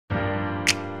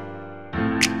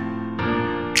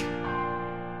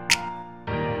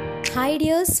Hi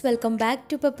dears, welcome back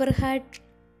to Pepper Hut.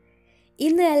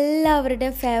 ഇന്ന്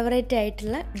എല്ലാവരുടെയും favourite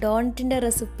ആയിട്ടുള്ള ഡോണറ്റിൻ്റെ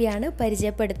റെസിപ്പിയാണ്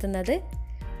പരിചയപ്പെടുത്തുന്നത്.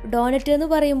 ഡോണറ്റ് എന്ന്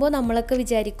പറയുമ്പോൾ നമ്മളൊക്കെ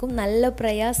വിചാരിക്കും നല്ല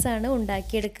പ്രയാസമാണ്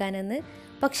ഉണ്ടാക്കിയെടുക്കാനെന്ന്.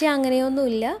 പക്ഷേ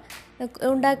അങ്ങനെയൊന്നുമില്ല.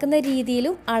 ഉണ്ടാക്കുന്ന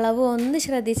രീതിയിലും അളവ് ഒന്ന്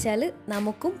ശ്രദ്ധിച്ചാൽ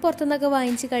നമുക്കും പുറത്തുനിന്നൊക്കെ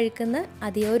വാങ്ങിച്ച് കഴിക്കുന്ന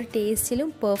അതേ ഒരു ടേസ്റ്റിലും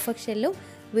പെർഫെക്ഷനിലും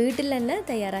വീട്ടിൽ തന്നെ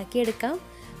തയ്യാറാക്കിയെടുക്കാം.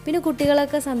 പിന്നെ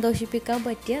കുട്ടികളൊക്കെ സന്തോഷിപ്പിക്കാൻ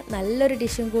പറ്റിയ നല്ലൊരു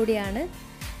ഡിഷും കൂടിയാണ്.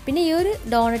 പിന്നെ ഈ ഒരു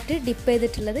ഡോണറ്റ് ഡിപ്പ്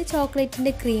ചെയ്തിട്ടുള്ളത്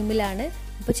ചോക്ലേറ്റിൻ്റെ ക്രീമിലാണ്.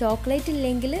 അപ്പോൾ ചോക്ലേറ്റ്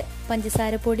ഇല്ലെങ്കിൽ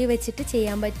പഞ്ചസാരപ്പൊടി വെച്ചിട്ട്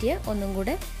ചെയ്യാൻ പറ്റിയ ഒന്നും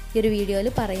കൂടെ ഈ ഒരു വീഡിയോയിൽ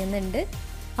പറയുന്നുണ്ട്.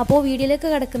 അപ്പോൾ വീഡിയോയിലേക്ക്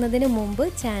കടക്കുന്നതിന് മുമ്പ്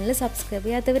ചാനൽ സബ്സ്ക്രൈബ്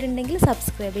ചെയ്യാത്തവരുണ്ടെങ്കിൽ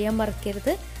സബ്സ്ക്രൈബ് ചെയ്യാൻ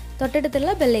മറക്കരുത്.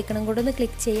 തൊട്ടടുത്തുള്ള ബെല്ലൈക്കണും കൂടെ ഒന്ന്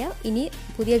ക്ലിക്ക് ചെയ്യാം, ഇനി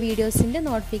പുതിയ വീഡിയോസിൻ്റെ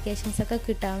നോട്ടിഫിക്കേഷൻസൊക്കെ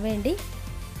കിട്ടാൻ വേണ്ടി.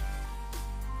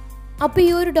 അപ്പോൾ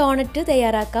ഈ ഒരു ഡോണറ്റ്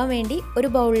തയ്യാറാക്കാൻ വേണ്ടി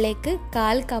ഒരു ബൗളിലേക്ക്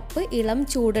 1/4 കപ്പ് ഇളം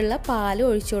ചൂടുള്ള പാൽ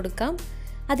ഒഴിച്ചു കൊടുക്കാം.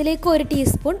 അതിലേക്ക് 1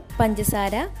 ടീസ്പൂൺ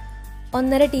പഞ്ചസാര,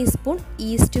 1.5 ടീസ്പൂൺ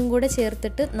ഈസ്റ്റും കൂടെ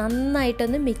ചേർത്തിട്ട്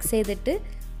നന്നായിട്ടൊന്ന് മിക്സ് ചെയ്തിട്ട്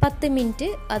 10 മിനിറ്റ്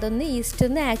അതൊന്ന് ഈസ്റ്റ്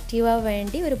ഒന്ന് ആക്റ്റീവ് ആവാൻ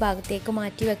വേണ്ടി ഒരു ഭാഗത്തേക്ക്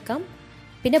മാറ്റി വെക്കാം.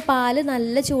 പിന്നെ പാല്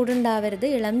നല്ല ചൂടുണ്ടാവരുത്,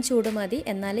 ഇളം ചൂട് മതി,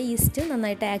 എന്നാലേ ഈസ്റ്റ്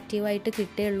നന്നായിട്ട് ആക്റ്റീവായിട്ട്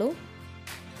കിട്ടുകയുള്ളൂ.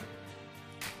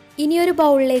 ഇനിയൊരു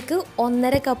ബൗളിലേക്ക്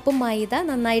 1.5 കപ്പ് മൈദ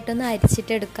നന്നായിട്ടൊന്ന്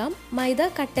അരിച്ചിട്ടെടുക്കാം. മൈദ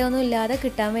കട്ടയൊന്നും ഇല്ലാതെ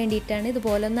കിട്ടാൻ വേണ്ടിയിട്ടാണ്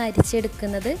ഇതുപോലെ ഒന്ന്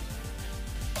അരിച്ചെടുക്കുന്നത്.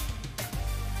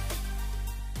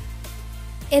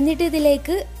 എന്നിട്ട്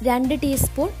ഇതിലേക്ക് 2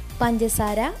 ടീസ്പൂൺ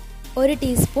പഞ്ചസാര, 1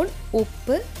 ടീസ്പൂൺ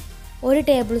ഉപ്പ്, 1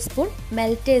 ടേബിൾ സ്പൂൺ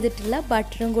മെൽറ്റ് ചെയ്തിട്ടുള്ള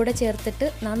ബട്ടറും കൂടെ ചേർത്തിട്ട്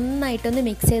നന്നായിട്ടൊന്ന്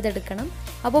മിക്സ് ചെയ്തെടുക്കണം.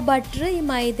 അപ്പോൾ ബട്ടർ ഈ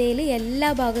മൈദയിൽ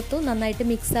എല്ലാ ഭാഗത്തും നന്നായിട്ട്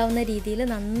മിക്സ് ആവുന്ന രീതിയിൽ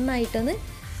നന്നായിട്ടൊന്ന്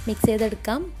മിക്സ്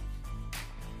ചെയ്തെടുക്കാം.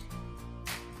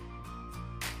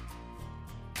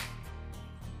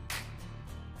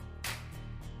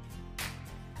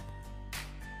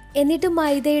 എന്നിട്ട്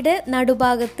മൈദയുടെ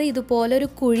നടുഭാഗത്ത് ഇതുപോലെ ഒരു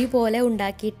കുഴി പോലെ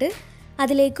ഉണ്ടാക്കിയിട്ട്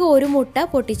അതിലേക്ക് 1 മുട്ട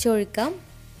പൊട്ടിച്ചൊഴിക്കാം.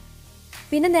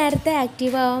 പിന്നെ നേരത്തെ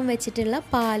ആക്റ്റീവ് ആവാൻ വെച്ചിട്ടുള്ള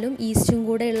പാലും ഈസ്റ്റും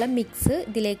കൂടെയുള്ള മിക്സ്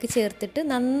ഇതിലേക്ക് ചേർത്തിട്ട്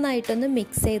നന്നായിട്ടൊന്ന്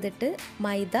മിക്സ് ചെയ്തിട്ട്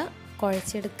മൈദ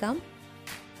കുഴച്ചെടുക്കാം.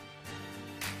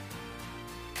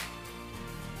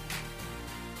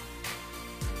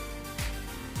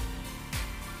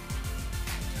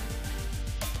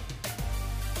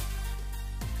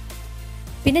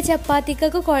 പിന്നെ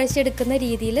ചപ്പാത്തിക്കൊക്കെ കുഴച്ചെടുക്കുന്ന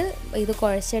രീതിയിൽ ഇത്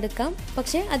കുഴച്ചെടുക്കാം.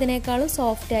 പക്ഷേ അതിനേക്കാളും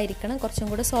സോഫ്റ്റ് ആയിരിക്കണം, കുറച്ചും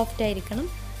കൂടെ സോഫ്റ്റ് ആയിരിക്കണം.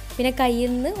 പിന്നെ കയ്യിൽ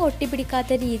നിന്ന്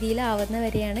ഒട്ടിപ്പിടിക്കാത്ത രീതിയിലാവുന്ന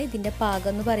വരെയാണ് ഇതിൻ്റെ പാകം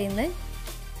എന്ന് പറയുന്നത്.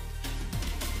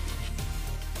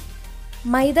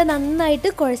 മൈദ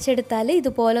നന്നായിട്ട് കുഴച്ചെടുത്താൽ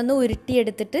ഇതുപോലെ ഒന്ന്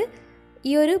ഉരുട്ടിയെടുത്തിട്ട്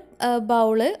ഈ ഒരു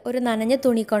ബൗള് ഒരു നനഞ്ഞ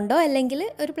തുണി കൊണ്ടോ അല്ലെങ്കിൽ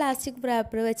ഒരു പ്ലാസ്റ്റിക്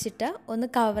റാപ്പർ വെച്ചിട്ട് ഒന്ന്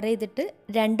കവർ ചെയ്തിട്ട്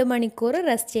 2 മണിക്കൂർ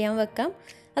റെസ്റ്റ് ചെയ്യാൻ വെക്കാം.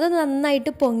 അത്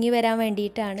നന്നായിട്ട് പൊങ്ങി വരാൻ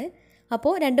വേണ്ടിയിട്ടാണ്.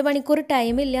 അപ്പോൾ 2 മണിക്കൂർ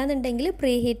ടൈം ഇല്ല എന്നുണ്ടെങ്കിൽ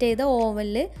പ്രീ ഹീറ്റ് ചെയ്ത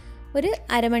ഓവനിൽ ഒരു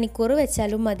അരമണിക്കൂർ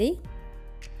വെച്ചാലും മതി.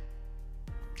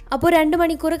 അപ്പോൾ 2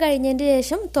 മണിക്കൂർ കഴിഞ്ഞതിന്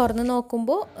ശേഷം തുറന്ന്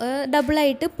നോക്കുമ്പോൾ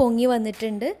ഡബിളായിട്ട് പൊങ്ങി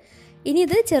വന്നിട്ടുണ്ട്. ഇനി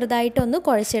ഇത് ചെറുതായിട്ടൊന്ന്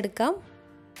കുഴച്ചെടുക്കാം.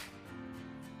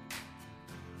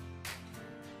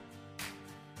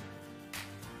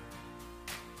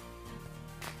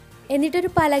 എന്നിട്ടൊരു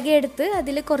പലക എടുത്ത്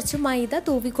അതിൽ കുറച്ച് മൈദ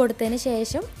തൂവി കൊടുത്തതിന്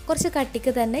ശേഷം കുറച്ച്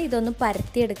കട്ടിക്ക് തന്നെ ഇതൊന്ന്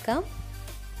പരത്തിയെടുക്കാം.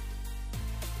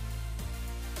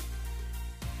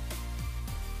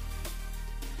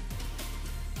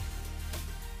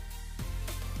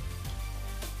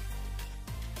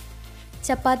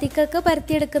 ചപ്പാത്തിക്കൊക്കെ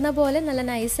പരത്തിയെടുക്കുന്ന പോലെ നല്ല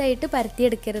നൈസായിട്ട്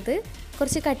പരത്തിയെടുക്കരുത്,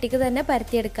 കുറച്ച് കട്ടിക്ക് തന്നെ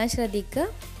പരത്തിയെടുക്കാൻ ശ്രദ്ധിക്കുക.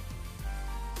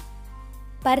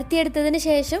 പരത്തിയെടുത്തതിന്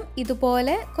ശേഷം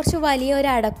ഇതുപോലെ കുറച്ച്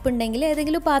വലിയൊരു അടപ്പുണ്ടെങ്കിൽ,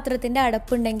 ഏതെങ്കിലും പാത്രത്തിൻ്റെ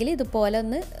അടപ്പുണ്ടെങ്കിൽ ഇതുപോലെ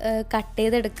ഒന്ന് കട്ട്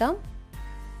ചെയ്തെടുക്കാം.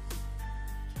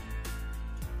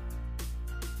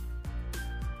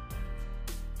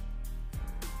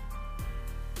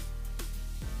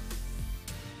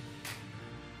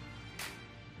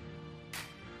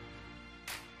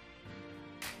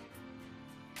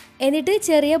 എന്നിട്ട്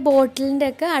ചെറിയ ബോട്ടിലിൻ്റെ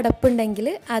ഒക്കെ അടപ്പുണ്ടെങ്കിൽ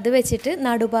അത് വെച്ചിട്ട്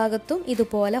നടുഭാഗത്തും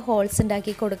ഇതുപോലെ ഹോൾസ്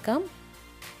ഉണ്ടാക്കി കൊടുക്കാം.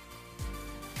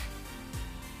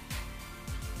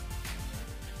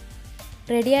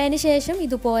 റെഡി ആയതിനു ശേഷം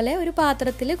ഇതുപോലെ ഒരു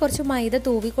പാത്രത്തിൽ കുറച്ച് മൈദ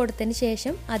തൂവി കൊടുത്തതിന്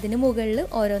ശേഷം അതിന് മുകളിൽ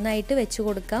ഓരോന്നായിട്ട് വെച്ച്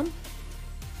കൊടുക്കാം.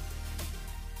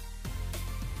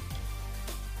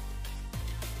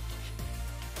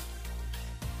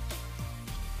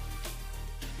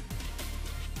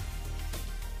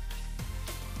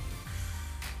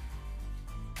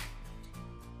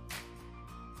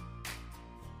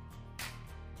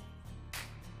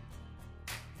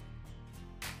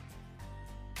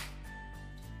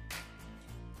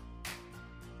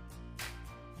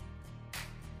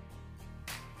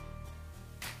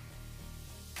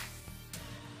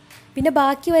 പിന്നെ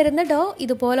ബാക്കി വരുന്ന ഡോ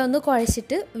ഇതുപോലെ ഒന്ന്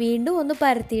കുഴച്ചിട്ട് വീണ്ടും ഒന്ന്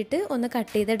പരത്തിയിട്ട് ഒന്ന്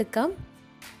കട്ട് ചെയ്തെടുക്കാം.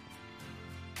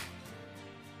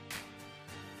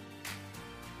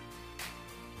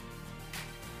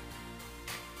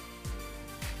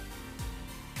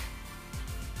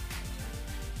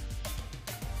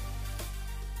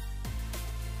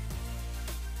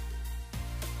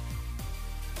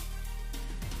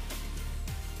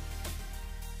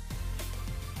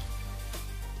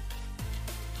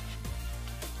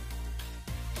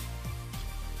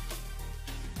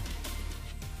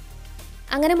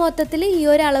 അങ്ങനെ മൊത്തത്തിൽ ഈ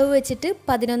ഒരു അളവ് വെച്ചിട്ട്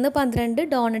 11-12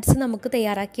 ഡോണറ്റ്സ് നമുക്ക്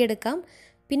തയ്യാറാക്കിയെടുക്കാം.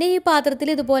 പിന്നെ ഈ പാത്രത്തിൽ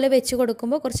ഇതുപോലെ വെച്ച്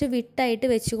കൊടുക്കുമ്പോൾ കുറച്ച് വിട്ടായിട്ട്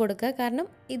വെച്ച് കൊടുക്കുക. കാരണം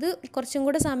ഇത് കുറച്ചും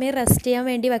കൂടെ സമയം റെസ്റ്റ് ചെയ്യാൻ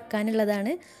വേണ്ടി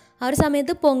വെക്കാനുള്ളതാണ്. ആ ഒരു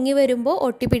സമയത്ത് പൊങ്ങി വരുമ്പോൾ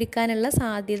ഒട്ടിപ്പിടിക്കാനുള്ള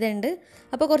സാധ്യത ഉണ്ട്.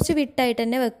 അപ്പോൾ കുറച്ച് വിട്ടായിട്ട്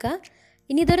തന്നെ വെക്കുക.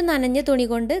 ഇനി ഇതൊരു നനഞ്ഞ തുണി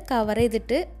കൊണ്ട് കവർ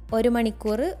ചെയ്തിട്ട് 1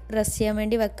 മണിക്കൂർ റെസ്റ്റ് ചെയ്യാൻ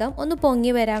വേണ്ടി വെക്കാം. ഒന്ന്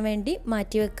പൊങ്ങി വരാൻ വേണ്ടി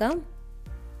മാറ്റി വെക്കാം.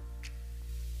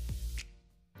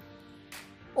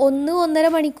 1-1.5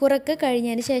 മണിക്കൂറൊക്കെ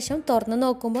കഴിഞ്ഞതിന് ശേഷം തുറന്ന്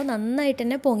നോക്കുമ്പോൾ നന്നായിട്ട്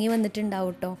തന്നെ പൊങ്ങി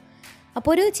വന്നിട്ടുണ്ടാവും കേട്ടോ.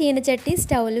 അപ്പോൾ ഒരു ചീനച്ചട്ടി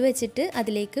സ്റ്റൗവിൽ വെച്ചിട്ട്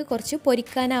അതിലേക്ക് കുറച്ച്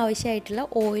പൊരിക്കാൻ ആവശ്യമായിട്ടുള്ള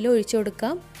ഓയിൽ ഒഴിച്ചു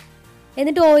കൊടുക്കാം.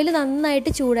 എന്നിട്ട് ഓയിൽ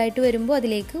നന്നായിട്ട് ചൂടായിട്ട് വരുമ്പോൾ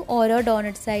അതിലേക്ക് ഓരോ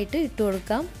ഡോണറ്റ്സ് ആയിട്ട് ഇട്ട്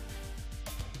കൊടുക്കാം.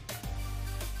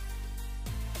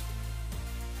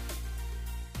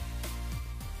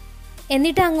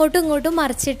 എന്നിട്ട് അങ്ങോട്ടും ഇങ്ങോട്ടും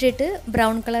മറിച്ചിട്ടിട്ട്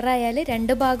ബ്രൗൺ കളറായാൽ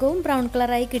 2 ഭാഗവും ബ്രൗൺ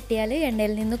കളറായി കിട്ടിയാൽ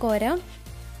എണ്ണയിൽ നിന്ന് കോരാം.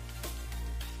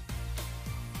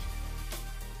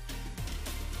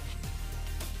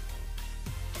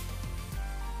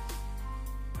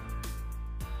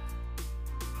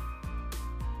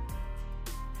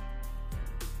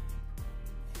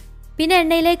 പിന്നെ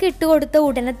എണ്ണയിലേക്ക് ഇട്ട് കൊടുത്ത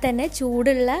ഉടനെ തന്നെ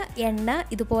ചൂടുള്ള എണ്ണ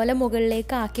ഇതുപോലെ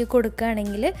മുകളിലേക്ക് ആക്കി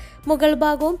കൊടുക്കുകയാണെങ്കിൽ മുകൾ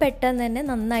ഭാഗവും പെട്ടെന്ന് തന്നെ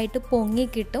നന്നായിട്ട് പൊങ്ങി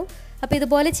കിട്ടും. അപ്പോൾ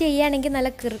ഇതുപോലെ ചെയ്യുകയാണെങ്കിൽ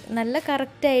നല്ല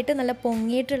കറക്റ്റായിട്ട് നല്ല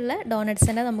പൊങ്ങിയിട്ടുള്ള ഡോണറ്റ്സ്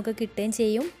തന്നെ നമുക്ക് കിട്ടുകയും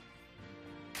ചെയ്യും.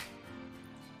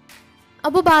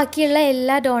 അപ്പോൾ ബാക്കിയുള്ള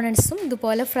എല്ലാ ഡോണറ്റ്സും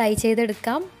ഇതുപോലെ ഫ്രൈ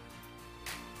ചെയ്തെടുക്കാം.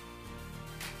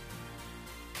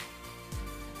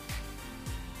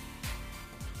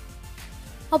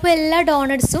 അപ്പോൾ എല്ലാ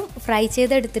ഡോണറ്റ്സും ഫ്രൈ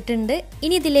ചെയ്തെടുത്തിട്ടുണ്ട്.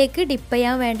 ഇനി ഇതിലേക്ക് ഡിപ്പ്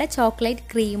ചെയ്യാൻ വേണ്ട ചോക്ലേറ്റ്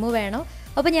ക്രീം വേണം.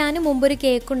 അപ്പോൾ ഞാൻ മുമ്പൊരു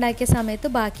കേക്ക് ഉണ്ടാക്കിയ സമയത്ത്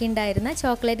ബാക്കി ഉണ്ടായിരുന്ന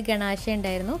ചോക്ലേറ്റ് ഗണാശ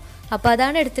ഉണ്ടായിരുന്നു. അപ്പോൾ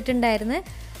അതാണ് എടുത്തിട്ടുണ്ടായിരുന്നത്.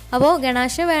 അപ്പോൾ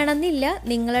ഗണാശ വേണമെന്നില്ല.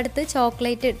 നിങ്ങളടുത്ത്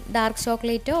ചോക്ലേറ്റ് ഡാർക്ക്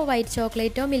ചോക്ലേറ്റോ വൈറ്റ്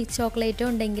ചോക്ലേറ്റോ മിൽക്ക് ചോക്ലേറ്റോ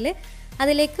ഉണ്ടെങ്കിൽ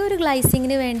അതിലേക്ക് ഒരു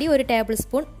ഗ്ലൈസിങ്ങിന് വേണ്ടി 1 ടേബിൾ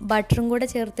സ്പൂൺ ബട്ടറും കൂടെ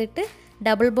ചേർത്തിട്ട്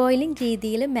ഡബിൾ ബോയിലിംഗ്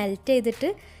രീതിയിൽ മെൽറ്റ്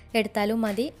ചെയ്തിട്ട് എടുത്താലും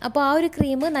മതി. അപ്പോൾ ആ ഒരു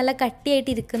ക്രീം നല്ല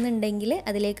കട്ടിയായിട്ട് ഇരിക്കുന്നുണ്ടെങ്കിൽ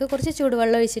അതിലേക്ക് കുറച്ച്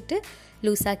ചൂടുവെള്ളം ഒഴിച്ചിട്ട്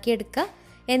ലൂസാക്കി എടുക്കുക.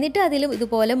 എന്നിട്ട് അതിൽ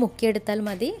ഇതുപോലെ മുക്കിയെടുത്താൽ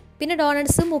മതി. പിന്നെ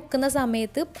ഡോണറ്റ്സ് മുക്കുന്ന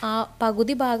സമയത്ത് ആ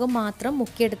പകുതി ഭാഗം മാത്രം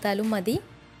മുക്കിയെടുത്താലും മതി.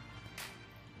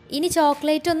 ഇനി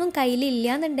ചോക്ലേറ്റ് ഒന്നും കയ്യിലില്ല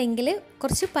എന്നുണ്ടെങ്കിൽ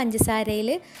കുറച്ച് പഞ്ചസാരയിൽ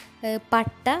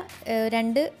പട്ട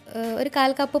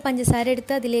 1/4 കപ്പ് പഞ്ചസാര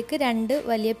എടുത്ത് അതിലേക്ക് 2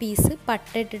 വലിയ പീസ്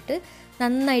പട്ട ഇട്ടിട്ട്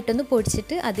നന്നായിട്ടൊന്ന്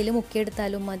പൊടിച്ചിട്ട് അതിൽ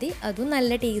മുക്കിയെടുത്താലും മതി. അതും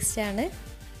നല്ല ടേസ്റ്റാണ്.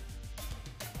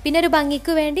 പിന്നെ ഒരു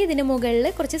ഭംഗിക്ക് വേണ്ടി ഇതിന് മുകളിൽ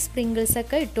കുറച്ച്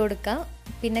സ്പ്രിങ്കിൾസൊക്കെ ഇട്ട് കൊടുക്കാം.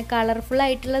 പിന്നെ കളർഫുൾ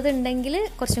ആയിട്ടുള്ളത് ഉണ്ടെങ്കിൽ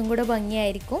കുറച്ചും കൂടെ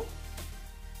ഭംഗിയായിരിക്കും.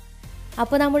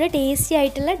 അപ്പോൾ നമ്മുടെ ടേസ്റ്റി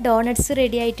ആയിട്ടുള്ള ഡോണറ്റ്സ്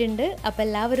റെഡി ആയിട്ടുണ്ട്. അപ്പോൾ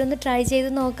എല്ലാവരും ഒന്ന് ട്രൈ ചെയ്ത്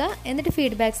നോക്കുക. എന്നിട്ട്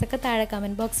ഫീഡ്ബാക്സൊക്കെ താഴെ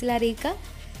കമൻറ്റ് ബോക്സിൽ അറിയിക്കുക.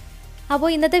 അപ്പോൾ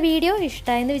ഇന്നത്തെ വീഡിയോ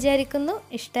ഇഷ്ടമായെന്ന് വിചാരിക്കുന്നു.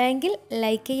 ഇഷ്ടമായെങ്കിൽ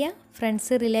ലൈക്ക് ചെയ്യുക.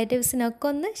 ഫ്രണ്ട്സ് റിലേറ്റീവ്സിനൊക്കെ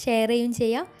ഒന്ന് ഷെയർ ചെയ്യുകയും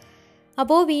ചെയ്യുക.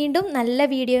 അപ്പോൾ വീണ്ടും നല്ല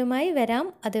വീഡിയോയുമായി വരാം.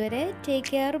 അതുവരെ ടേക്ക്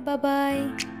കെയർ. ബൈ.